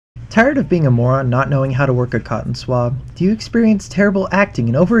Tired of being a moron not knowing how to work a cotton swab? Do you experience terrible acting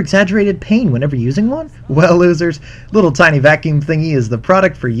and over-exaggerated pain whenever using one? Well, losers, Little Tiny Vacuum Thingy is the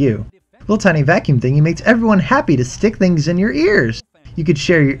product for you. Little Tiny Vacuum Thingy makes everyone happy to stick things in your ears. You could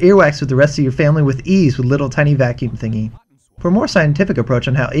share your earwax with the rest of your family with ease with Little Tiny Vacuum Thingy. For a more scientific approach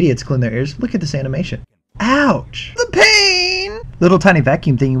on how idiots clean their ears, look at this animation. Ouch! The pain! Little Tiny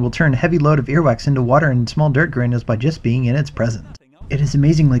Vacuum Thingy will turn a heavy load of earwax into water and small dirt granules by just being in its presence. It is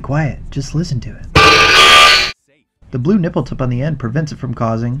amazingly quiet. Just listen to it. The blue nipple tip on the end prevents it from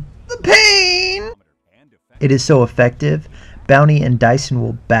causing the pain! It is so effective, Bounty and Dyson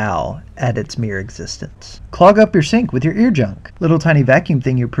will bow at its mere existence. Clog up your sink with your ear junk. Little Tiny Vacuum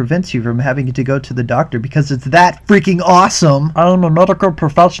Thingy prevents you from having to go to the doctor because it's that freaking awesome! I am a medical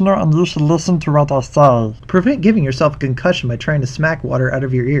professional and you should listen to what I say. Prevent giving yourself a concussion by trying to smack water out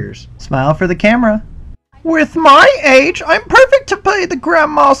of your ears. Smile for the camera. With my age, I'm perfect to play the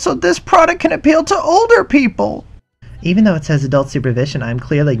grandma, so this product can appeal to older people. Even though it says adult supervision, I'm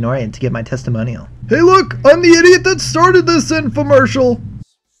clearly ignoring it to get my testimonial. Hey look, I'm the idiot that started this infomercial!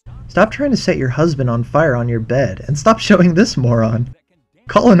 Stop trying to set your husband on fire on your bed, and stop showing this moron.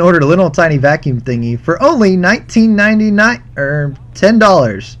 Call and order Little Tiny Vacuum Thingy for only $19.99, or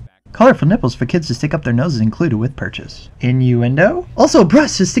 $10. Colorful nipples for kids to stick up their noses included with purchase. Innuendo? Also a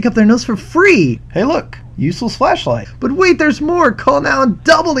brush to stick up their nose for free! Hey look, useless flashlight. But wait, there's more! Call now and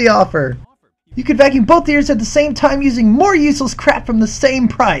double the offer! You could vacuum both ears at the same time using more useless crap from the same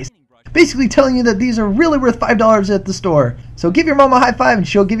price. Basically telling you that these are really worth $5 at the store. So give your mom a high five and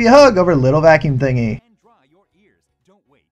she'll give you a hug over Little Vacuum Thingy.